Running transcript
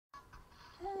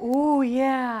Ooh,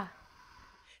 yeah.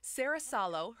 Sarah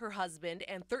Salo, her husband,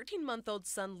 and 13-month-old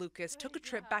son Lucas took a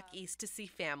trip back east to see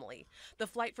family. The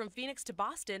flight from Phoenix to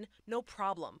Boston, no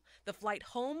problem. The flight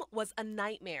home was a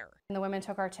nightmare. And the women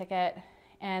took our ticket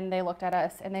and they looked at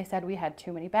us and they said we had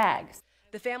too many bags.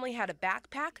 The family had a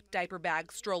backpack, diaper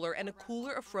bag, stroller, and a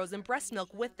cooler of frozen breast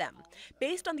milk with them.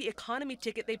 Based on the economy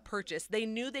ticket they purchased, they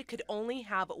knew they could only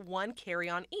have one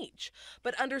carry-on each,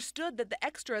 but understood that the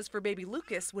extras for baby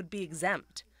Lucas would be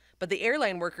exempt. But the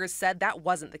airline workers said that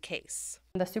wasn't the case.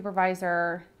 The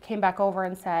supervisor came back over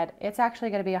and said, it's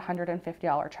actually going to be a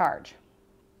 $150 charge.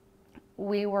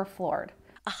 We were floored.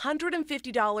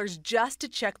 $150 just to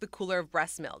check the cooler of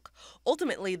breast milk.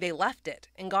 Ultimately, they left it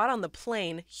and got on the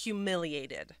plane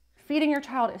humiliated. Feeding your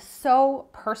child is so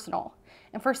personal.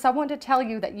 And for someone to tell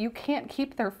you that you can't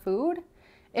keep their food,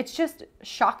 it's just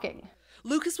shocking.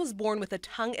 Lucas was born with a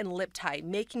tongue and lip tie,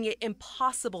 making it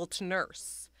impossible to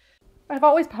nurse. I've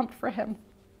always pumped for him.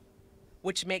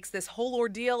 Which makes this whole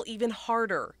ordeal even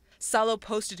harder. Salo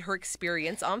posted her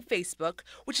experience on Facebook,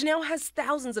 which now has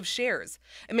thousands of shares.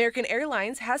 American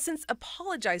Airlines has since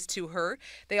apologized to her.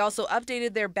 They also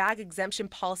updated their bag exemption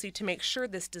policy to make sure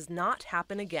this does not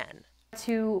happen again.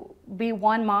 To be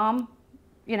one mom,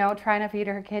 trying to feed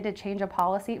her kid, to change a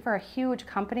policy for a huge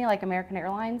company like American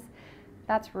Airlines,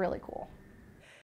 that's really cool.